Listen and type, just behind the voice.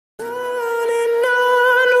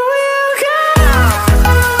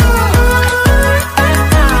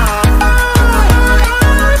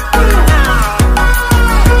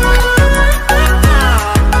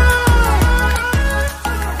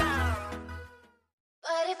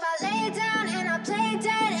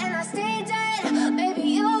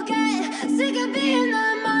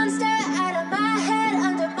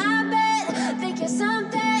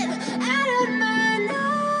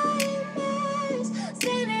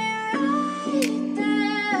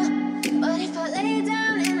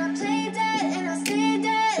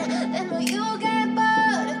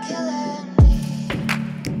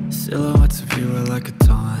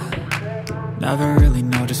Never really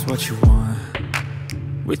know just what you want.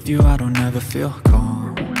 With you I don't ever feel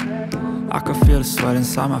calm. I can feel the sweat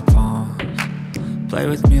inside my palms. Play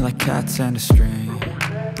with me like cats and a string.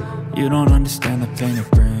 You don't understand the pain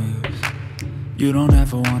it brings. You don't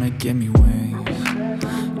ever wanna give me wings.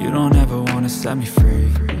 You don't ever wanna set me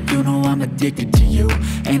free. You know I'm addicted to you,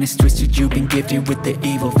 and it's twisted, you've been gifted with the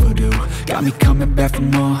evil voodoo. Got me coming back for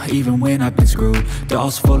more, even when I've been screwed.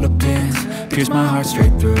 Dolls full of pins, pierce my heart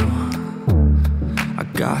straight through. I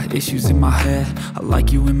got issues in my head, I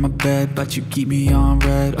like you in my bed, but you keep me on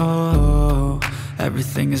red. Oh,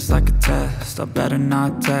 everything is like a test, I better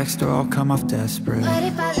not text or I'll come off desperate. But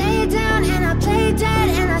if I lay down and I play dead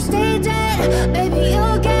and I stay dead, baby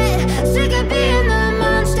you'll get sick of being the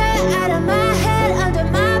monster out of my head, under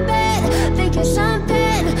my bed, thinking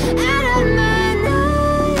something out of my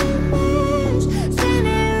nightmares,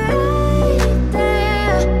 standing right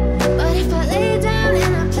there. But if I lay down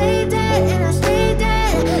and I play dead and I stay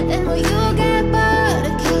dead, then will you get bored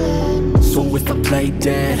of killing? So if I play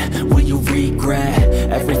dead, will you regret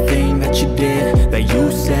everything that you did, that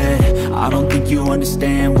you said? I don't think you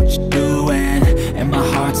understand what you're doing, and my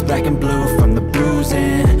heart's black and blue from the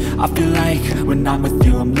bruising. I feel like when I'm with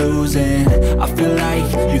you I'm losing. I feel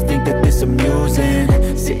like you think that this amusing,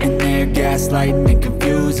 sitting there gaslighting and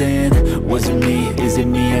confusing. Was it me? Is it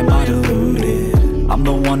me? Am I deluded? I'm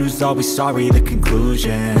the one who's always sorry, the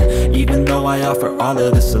conclusion. Even though I offer all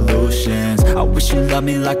of the solutions, I wish you loved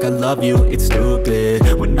me like I love you, it's stupid.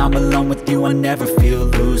 When I'm alone with you I never feel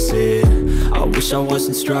lucid. I wish I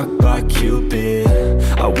wasn't struck by Cupid.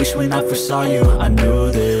 I wish when I first saw you I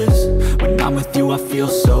knew this. When I'm with you I feel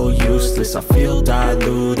so useless, I feel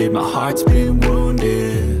diluted, my heart's been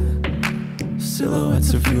wounded.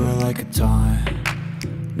 Silhouettes of you are like a taunt.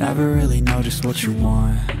 Never really know just what you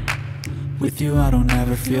want. With you I don't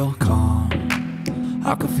ever feel calm.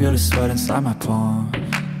 I can feel the sweat inside my palms.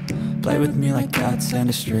 Play with me like cats and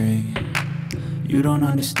a string. You don't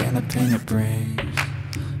understand the pain it brings.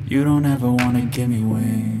 You don't ever wanna give me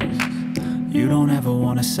wings. You don't ever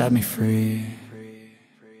wanna set me free.